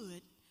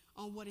good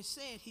on what it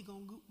said he's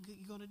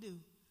gonna do.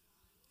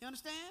 You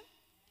understand?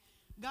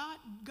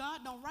 God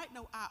don't write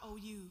no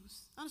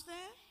IOUs.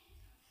 Understand?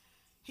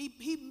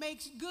 He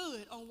makes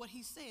good on what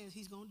he says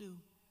he's gonna do.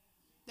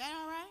 That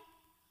all right?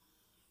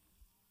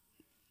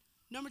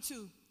 Number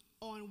 2,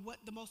 on what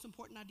the most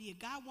important idea.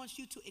 God wants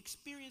you to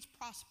experience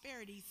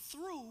prosperity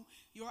through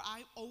your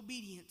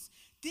obedience.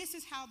 This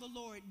is how the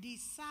Lord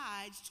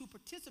decides to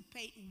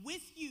participate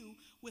with you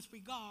with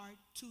regard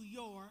to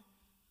your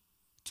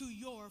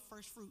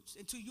first fruits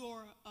and to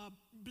your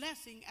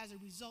blessing as a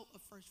result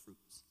of first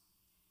fruits.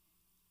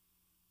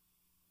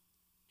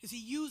 Because he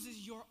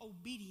uses your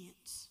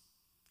obedience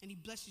and he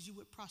blesses you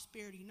with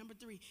prosperity. Number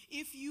 3,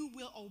 if you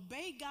will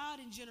obey God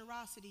in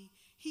generosity,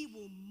 he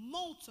will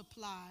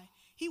multiply.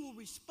 He will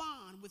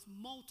respond with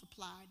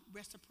multiplied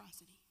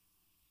reciprocity.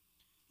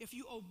 If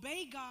you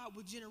obey God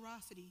with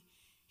generosity,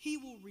 he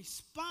will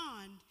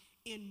respond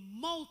in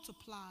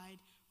multiplied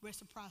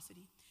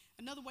reciprocity.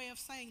 Another way of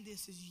saying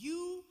this is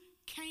you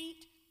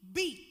can't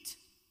beat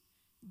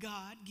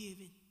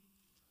God-given.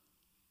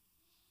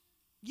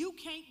 You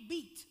can't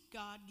beat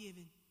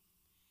God-given.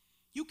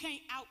 You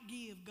can't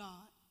outgive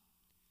God.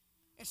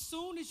 As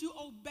soon as you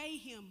obey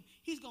him,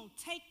 he's going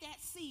to take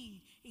that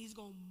seed and he's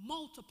going to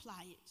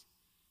multiply it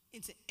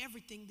into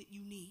everything that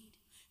you need.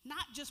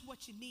 Not just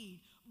what you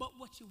need, but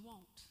what you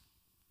want.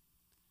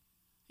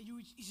 And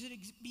you should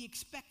be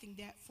expecting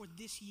that for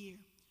this year.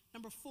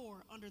 Number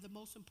 4, under the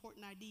most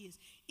important ideas.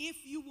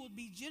 If you will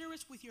be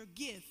generous with your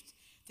gift,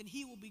 then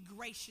he will be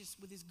gracious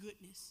with his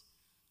goodness.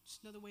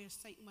 Just another way of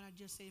saying what I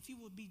just said. If you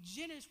will be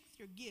generous with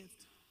your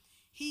gift,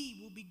 he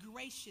will be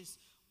gracious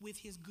with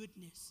his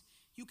goodness.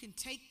 You can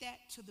take that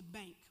to the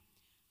bank.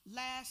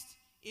 Last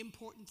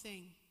important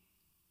thing.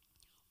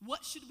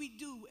 What should we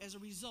do as a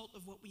result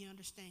of what we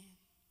understand?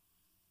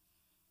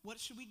 What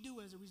should we do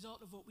as a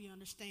result of what we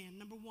understand?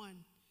 Number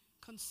 1,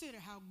 consider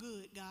how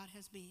good God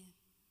has been.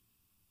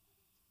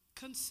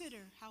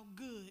 Consider how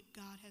good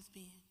God has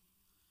been.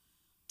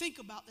 Think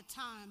about the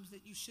times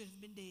that you should have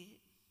been dead.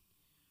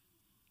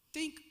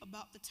 Think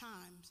about the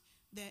times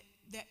that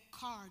that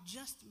car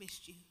just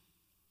missed you.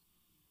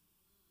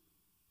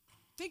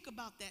 Think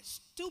about that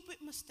stupid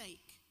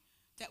mistake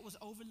that was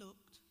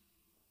overlooked.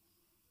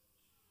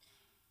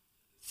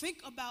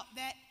 Think about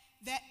that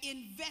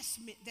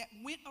investment that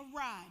went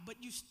awry, but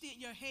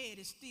your head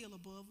is still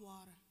above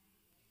water.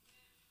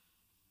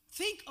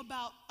 Think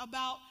about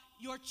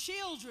your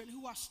children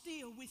who are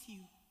still with you.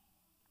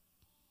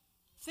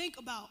 Think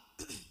about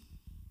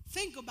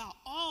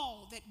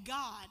all that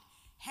God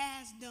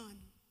has done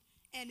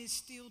and is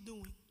still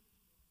doing.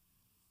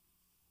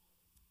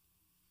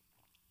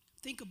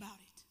 Think about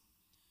it.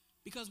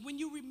 Because when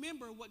you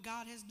remember what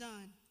God has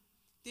done,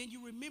 then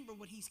you remember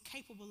what he's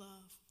capable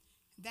of.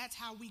 That's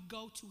how we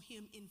go to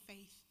him in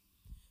faith.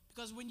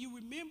 Because when you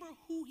remember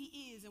who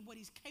he is and what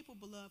he's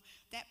capable of,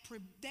 that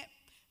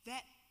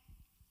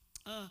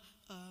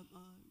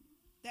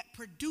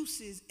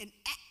produces an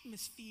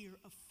atmosphere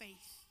of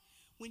faith.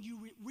 When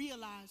you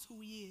realize who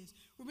he is.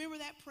 Remember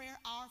that prayer,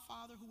 Our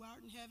Father who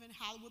art in heaven,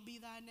 hallowed be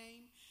thy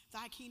name.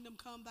 Thy kingdom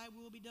come, thy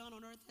will be done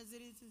on earth as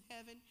it is in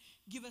heaven.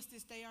 Give us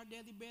this day our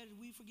daily bread as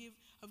we forgive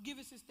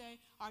us this day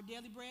our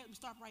daily bread. Let me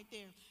stop right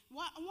there.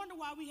 I wonder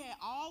why we had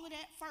all of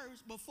that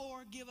first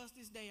before give us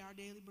this day our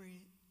daily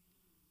bread.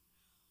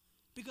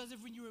 Because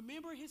if when you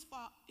remember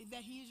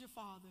that he is your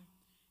father,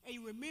 and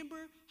you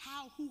remember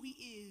who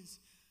he is,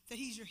 that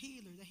he's your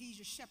healer, that he's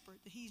your shepherd,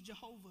 that he's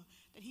Jehovah,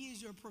 that he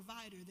is your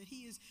provider, that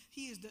he is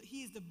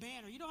the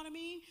banner. You know what I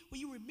mean? When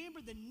you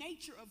remember the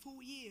nature of who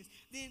he is,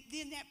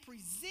 then that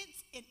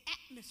presents an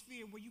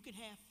atmosphere where you can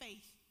have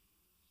faith.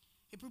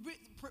 It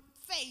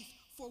faith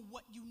for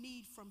what you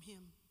need from him.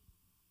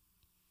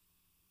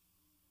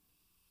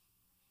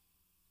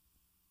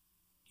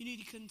 You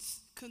need to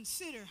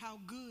consider how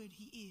good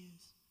he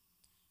is.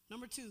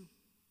 Number 2,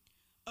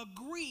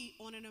 agree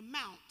on an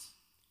amount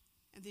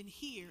and then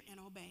hear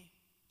and obey.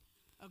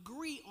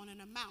 Agree on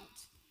an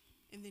amount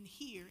and then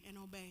hear and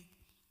obey.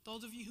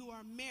 Those of you who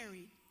are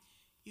married,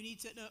 you need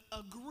to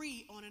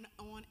agree on an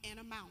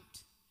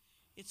amount.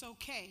 It's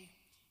okay.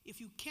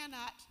 If you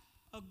cannot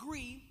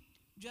agree,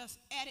 just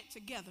add it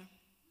together.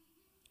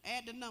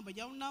 Add the number,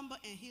 your number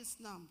and his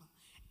number.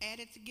 Add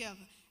it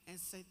together and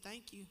say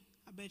thank you.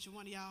 I bet you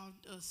one of y'all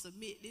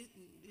submit this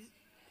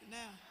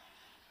now.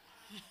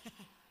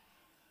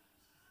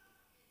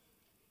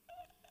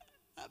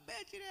 I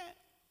bet you that.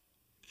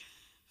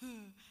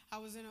 I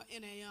was in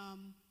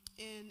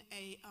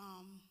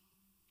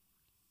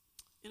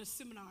a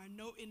seminar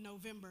in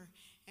November,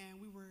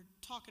 and we were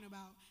talking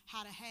about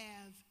how to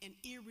have an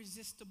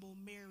irresistible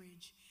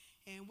marriage.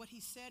 And what he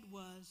said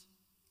was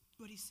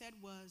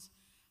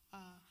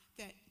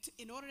that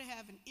in order to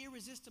have an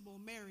irresistible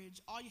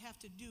marriage, all you have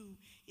to do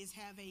is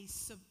have a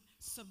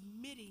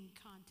submitting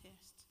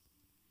contest.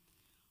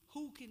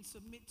 Who can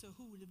submit to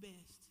who the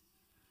best?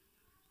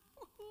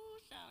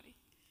 Shouty.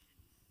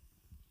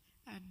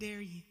 I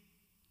dare you.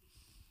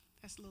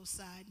 That's a little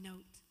side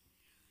note.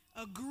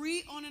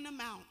 Agree on an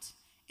amount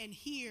and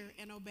hear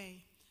and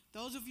obey.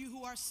 Those of you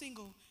who are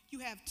single, you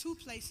have two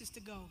places to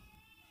go.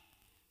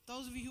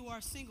 Those of you who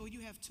are single,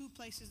 you have two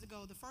places to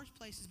go. The first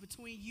place is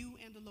between you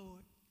and the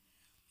Lord.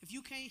 If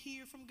you can't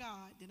hear from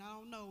God, then I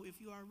don't know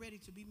if you are ready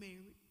to be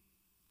married.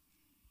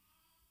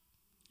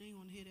 I ain't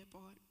want to hear that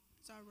part.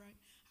 It's all right.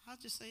 I'll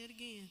just say it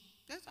again.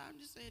 I'll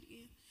just say it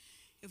again.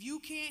 If you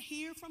can't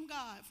hear from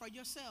God for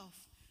yourself,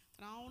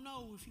 then I don't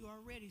know if you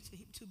are ready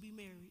to be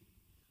married.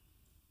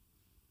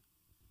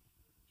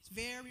 It's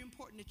very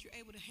important that you're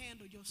able to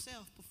handle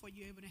yourself before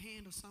you're able to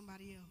handle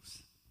somebody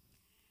else.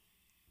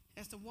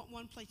 That's the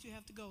one place you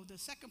have to go. The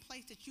second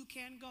place that you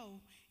can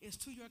go is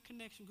to your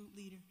connection group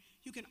leader.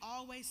 You can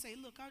always say,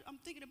 look, I'm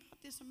thinking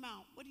about this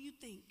amount. What do you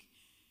think?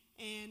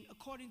 And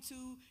according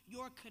to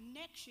your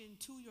connection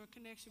to your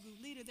connection group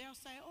leader, they'll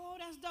say, oh,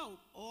 that's dope.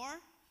 Or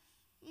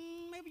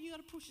maybe you ought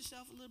to push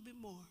yourself a little bit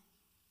more,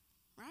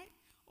 right?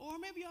 Or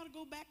maybe you ought to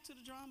go back to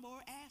the drawing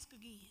board, ask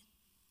again.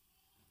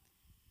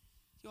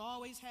 You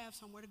always have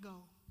somewhere to go.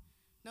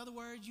 In other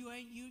words, you're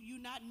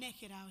not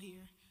naked out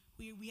here.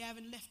 We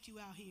haven't left you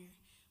out here.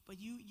 But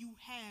you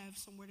have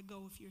somewhere to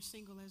go if you're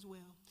single as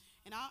well.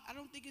 And I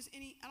don't think it's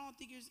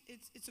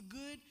a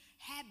good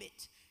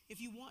habit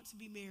if you want to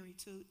be married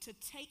to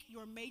take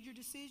your major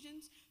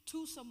decisions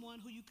to someone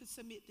who you could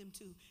submit them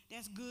to.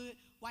 That's good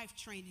wife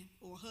training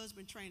or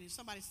husband training.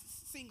 Somebody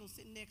single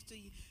sitting next to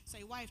you,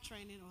 say wife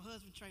training or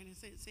husband training.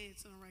 Say it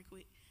something right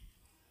quick.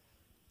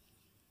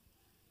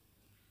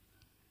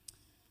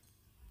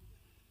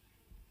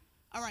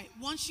 All right,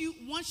 once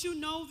you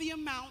know the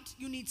amount,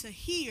 you need to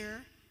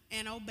hear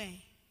and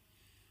obey.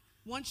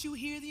 Once you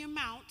hear the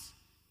amount,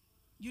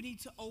 you need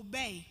to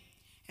obey.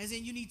 As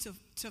in, you need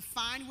to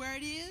find where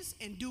it is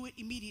and do it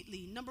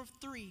immediately. Number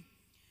 3,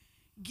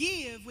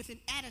 give with an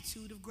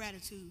attitude of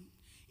gratitude.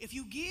 If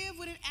you give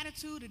with an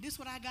attitude of this is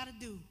what I got to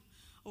do,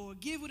 or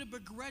give with a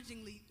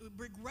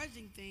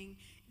begrudging thing,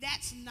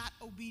 that's not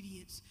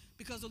obedience.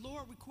 Because the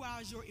Lord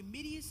requires your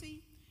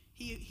immediacy.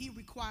 He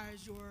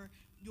requires your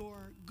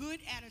good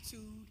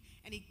attitude,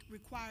 and he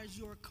requires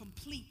your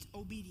complete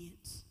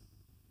obedience.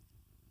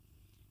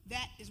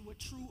 That is what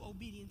true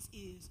obedience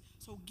is.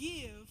 So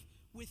give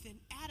with an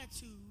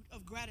attitude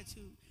of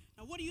gratitude.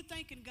 Now, what are you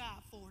thanking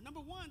God for?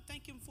 Number 1,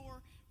 thank him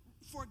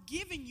for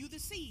giving you the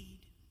seed.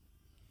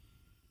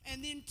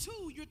 And then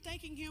 2, you're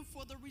thanking him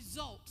for the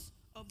results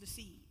of the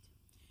seed.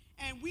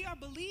 And we are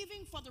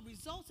believing for the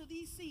results of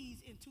these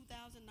seeds in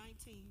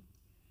 2019.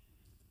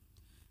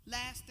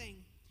 Last thing,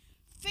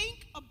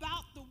 think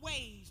about the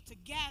ways to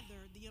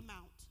gather the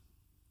amount.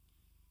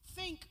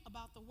 Think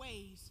about the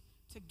ways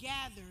to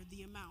gather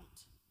the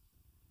amount.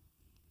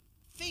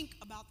 Think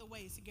about the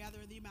ways to gather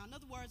the amount. In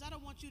other words, I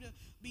don't want you to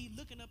be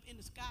looking up in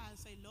the sky and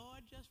say, Lord,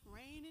 just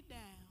rain it down.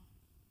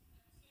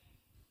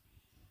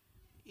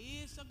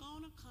 It's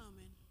a-gonna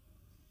coming.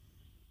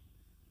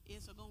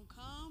 It's a-gonna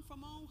come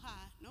from on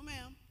high. No,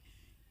 ma'am.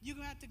 You're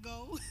going to have to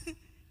go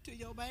to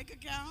your bank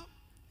account,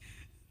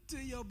 to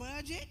your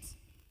budget,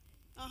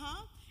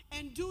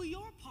 and do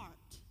your part.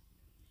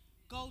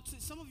 Go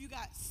to, some of you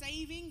got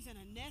savings and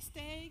a nest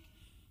egg.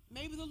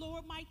 Maybe the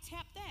Lord might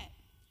tap that.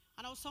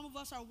 I know some of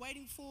us are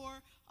waiting for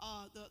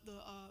the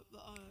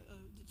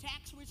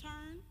tax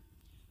return.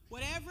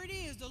 Whatever it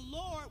is, the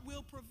Lord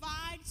will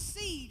provide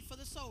seed for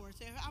the sowers.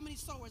 How many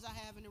sowers I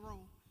have in the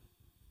room?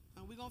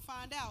 And we're going to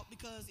find out,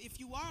 because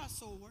if you are a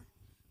sower,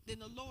 then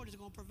the Lord is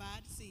going to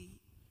provide the seed.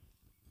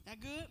 That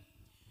good?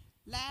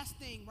 Last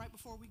thing right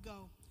before we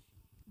go.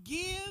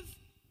 Give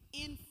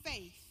in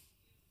faith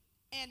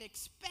and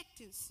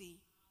expectancy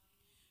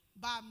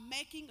by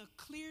making a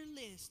clear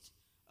list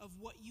of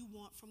what you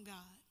want from God.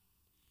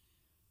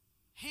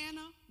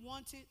 Hannah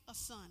wanted a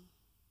son,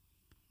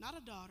 not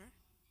a daughter,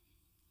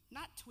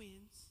 not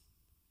twins.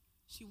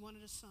 She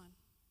wanted a son.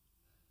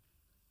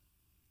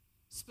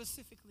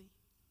 Specifically.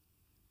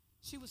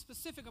 She was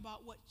specific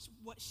about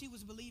what she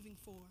was believing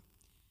for.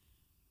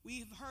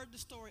 We've heard the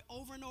story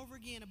over and over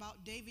again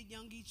about David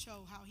Youngie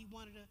Cho, how he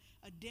wanted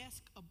a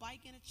desk, a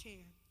bike, and a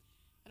chair.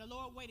 And the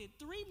Lord waited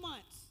 3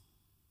 months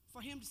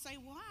for him to say,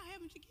 well, why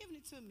haven't you given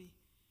it to me?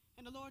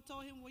 And the Lord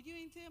told him, well, you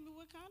ain't tell me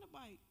what kind of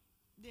bike,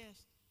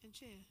 desk, and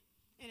chair.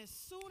 And as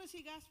soon as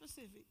he got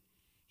specific,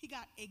 he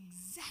got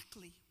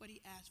exactly what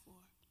he asked for.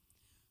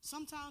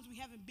 Sometimes we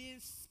haven't been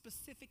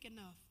specific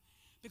enough,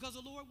 because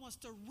the Lord wants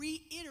to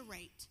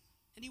reiterate,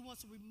 and he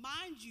wants to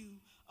remind you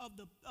of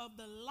the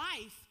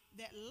life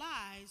that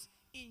lies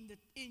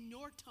in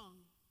your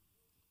tongue.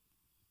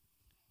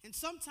 And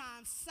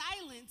sometimes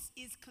silence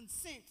is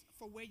consent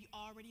for where you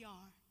already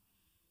are.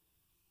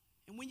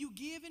 And when you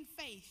give in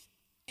faith,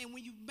 and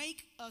when you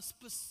make a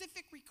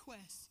specific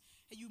request,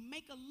 and you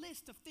make a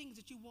list of things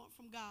that you want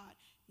from God,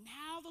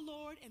 now the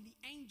Lord and the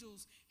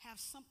angels have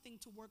something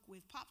to work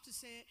with. Pops has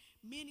said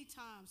many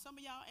times, some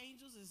of y'all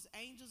angels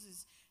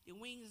is the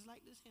wings is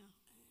like this here.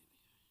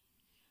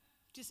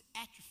 Just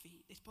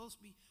atrophy. They're supposed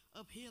to be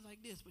up here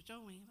like this, but your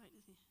wings like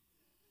this here.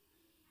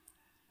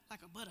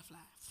 Like a butterfly.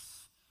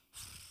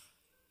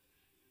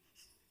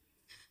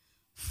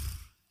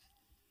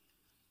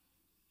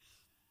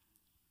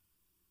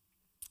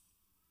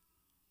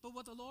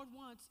 But what the Lord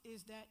wants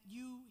is that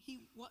he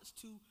wants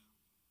to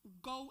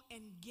go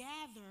and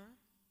gather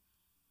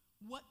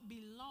what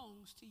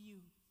belongs to you.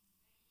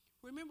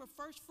 Remember,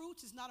 first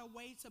fruits is not a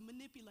way to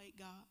manipulate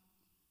God.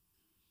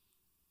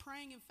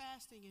 Praying and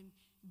fasting and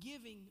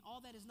giving,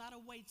 all that is not a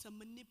way to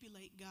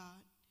manipulate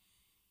God.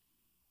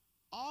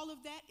 All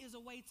of that is a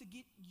way to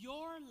get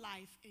your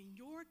life and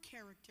your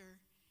character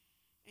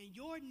and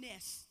your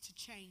nest to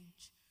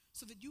change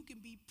so that you can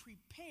be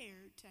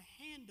prepared to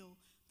handle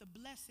the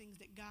blessings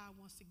that God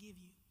wants to give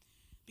you.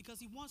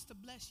 Because he wants to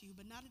bless you,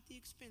 but not at the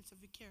expense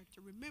of your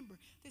character. Remember,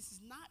 this is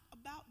not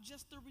about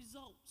just the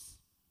results.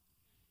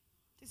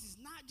 This is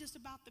not just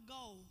about the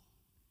goal.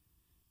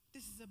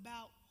 This is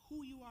about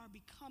who you are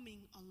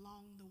becoming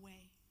along the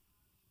way.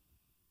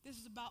 This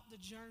is about the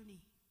journey.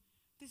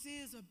 This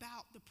is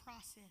about the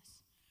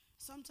process.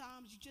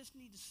 Sometimes you just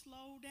need to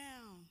slow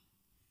down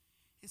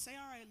and say,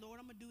 all right, Lord,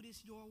 I'm going to do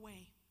this your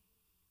way.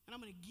 And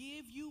I'm going to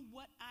give you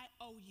what I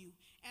owe you.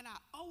 And I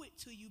owe it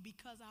to you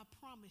because I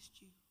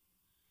promised you.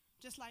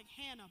 Just like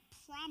Hannah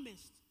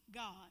promised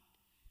God.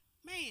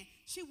 Man,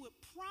 she would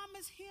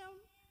promise him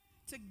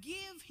to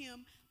give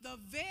him the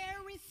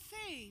very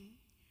thing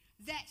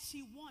that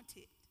she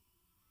wanted.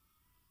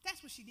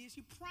 That's what she did.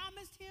 She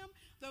promised him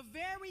the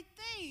very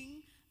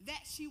thing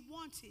that she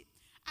wanted.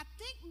 I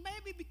think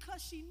maybe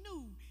because she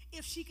knew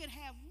if she could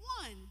have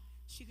one,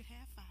 she could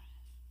have 5.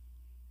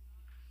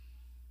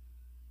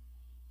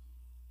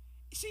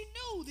 She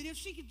knew that if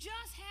she could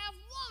just have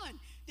one,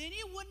 then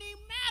it wouldn't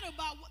even matter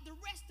about what the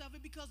rest of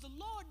it, because the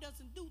Lord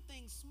doesn't do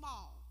things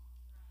small.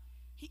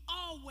 He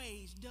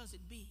always does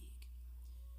it big.